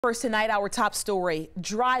First tonight, our top story: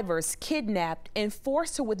 drivers kidnapped and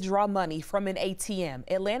forced to withdraw money from an ATM.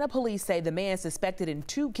 Atlanta police say the man suspected in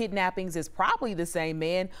 2 kidnappings is probably the same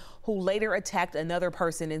man who later attacked another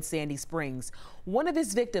person in Sandy Springs. One of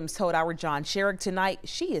his victims told our John Sherrick tonight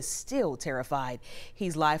she is still terrified.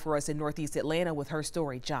 He's live for us in Northeast Atlanta with her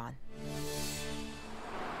story. John.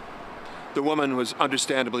 The woman was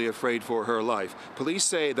understandably afraid for her life. Police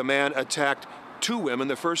say the man attacked 2 women,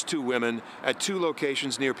 the first 2 women, at 2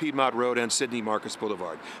 locations near Piedmont Road and Sidney Marcus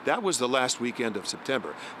Boulevard. That was the last weekend of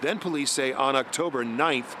September. Then police say on October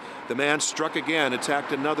 9th, the man struck again,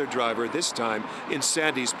 attacked another driver, this time in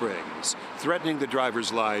Sandy Springs, threatening the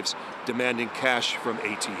drivers' lives, demanding cash from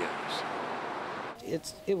ATMs.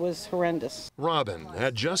 It was horrendous. Robin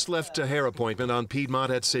had just left a hair appointment on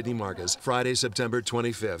Piedmont at Sidney Marcus Friday, September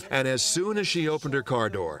 25th. And as soon as she opened her car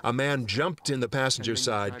door, a man jumped in the passenger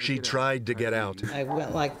side. She tried to get out. I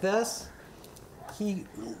went like this. He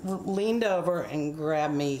leaned over and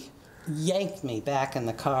grabbed me, yanked me back in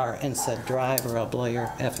the car and said, "Drive or I'll blow your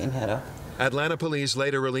effing head off." Atlanta police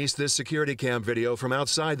later released this security cam video from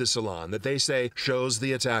outside the salon that they say shows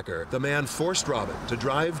the attacker. The man forced Robin to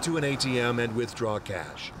drive to an ATM and withdraw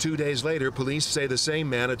cash. 2 days later, police say the same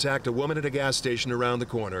man attacked a woman at a gas station around the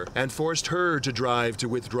corner and forced her to drive to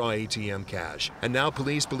withdraw ATM cash. And now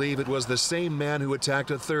police believe it was the same man who attacked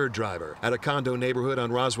a 3rd driver at a condo neighborhood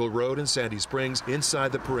on Roswell Road in Sandy Springs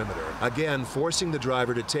inside the perimeter, again forcing the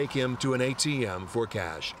driver to take him to an ATM for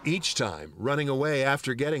cash. Each time running away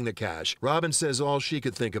after getting the cash. Robin says all she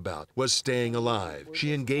could think about was staying alive.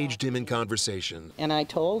 She engaged him in conversation. And I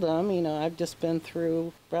told him, you know, I've just been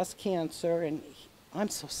through breast cancer and I'm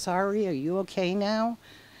so sorry. Are you okay now?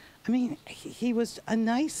 I mean, he was a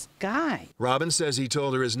nice guy. Robin says he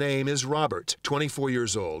told her his name is Robert, 24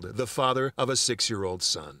 years old, the father of a 6-year-old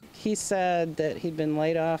son. He said that he'd been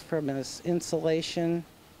laid off from his insulation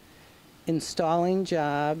installing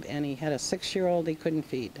job, and he had a 6-year-old he couldn't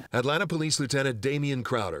feed. Atlanta Police Lieutenant Damian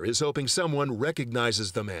Crowder is hoping someone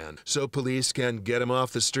recognizes the man so police can get him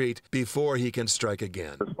off the street before he can strike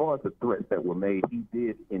again. As far as the threats that were made, he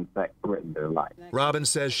did in fact threaten their life. Robin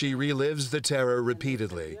says she relives the terror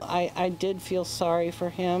repeatedly. I did feel sorry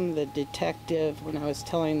for him. The detective, when I was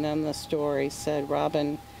telling them the story, said,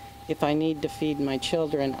 "Robin, if I need to feed my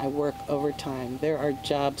children, I work overtime. There are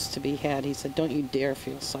jobs to be had." He said, "Don't you dare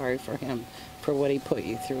feel sorry for him for what he put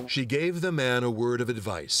you through." She gave the man a word of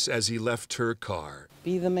advice as he left her car.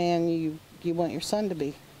 Be the man you want your son to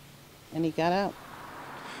be. And he got out.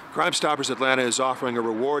 Crime Stoppers Atlanta is offering a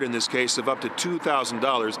reward in this case of up to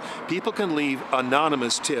 $2,000. People can leave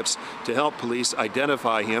anonymous tips to help police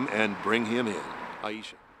identify him and bring him in.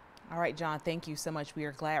 Aisha. All right, John, thank you so much. We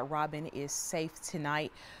are glad Robin is safe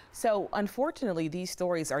tonight. So unfortunately, these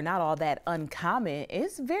stories are not all that uncommon.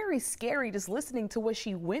 It's very scary just listening to what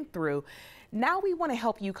she went through. Now we want to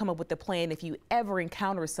help you come up with a plan if you ever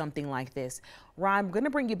encounter something like this. Ron, I'm going to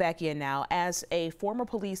bring you back in now. As a former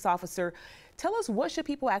police officer, tell us, what should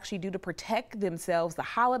people actually do to protect themselves? The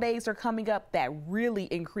holidays are coming up. That really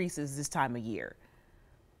increases this time of year.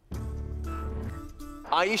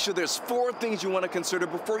 Aisha, there's 4 things you want to consider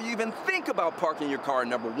before you even think about parking your car.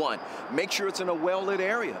 Number 1, make sure it's in a well-lit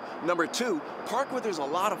area. Number 2, park where there's a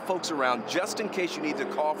lot of folks around just in case you need to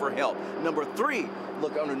call for help. Number 3,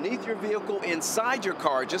 look underneath your vehicle, inside your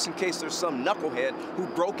car, just in case there's some knucklehead who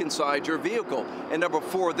broke inside your vehicle. And number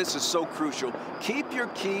 4, this is so crucial, keep your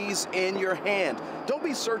keys in your hand. Don't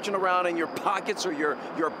be searching around in your pockets or your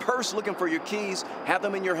purse looking for your keys. Have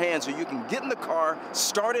them in your hand so you can get in the car,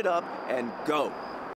 start it up, and go.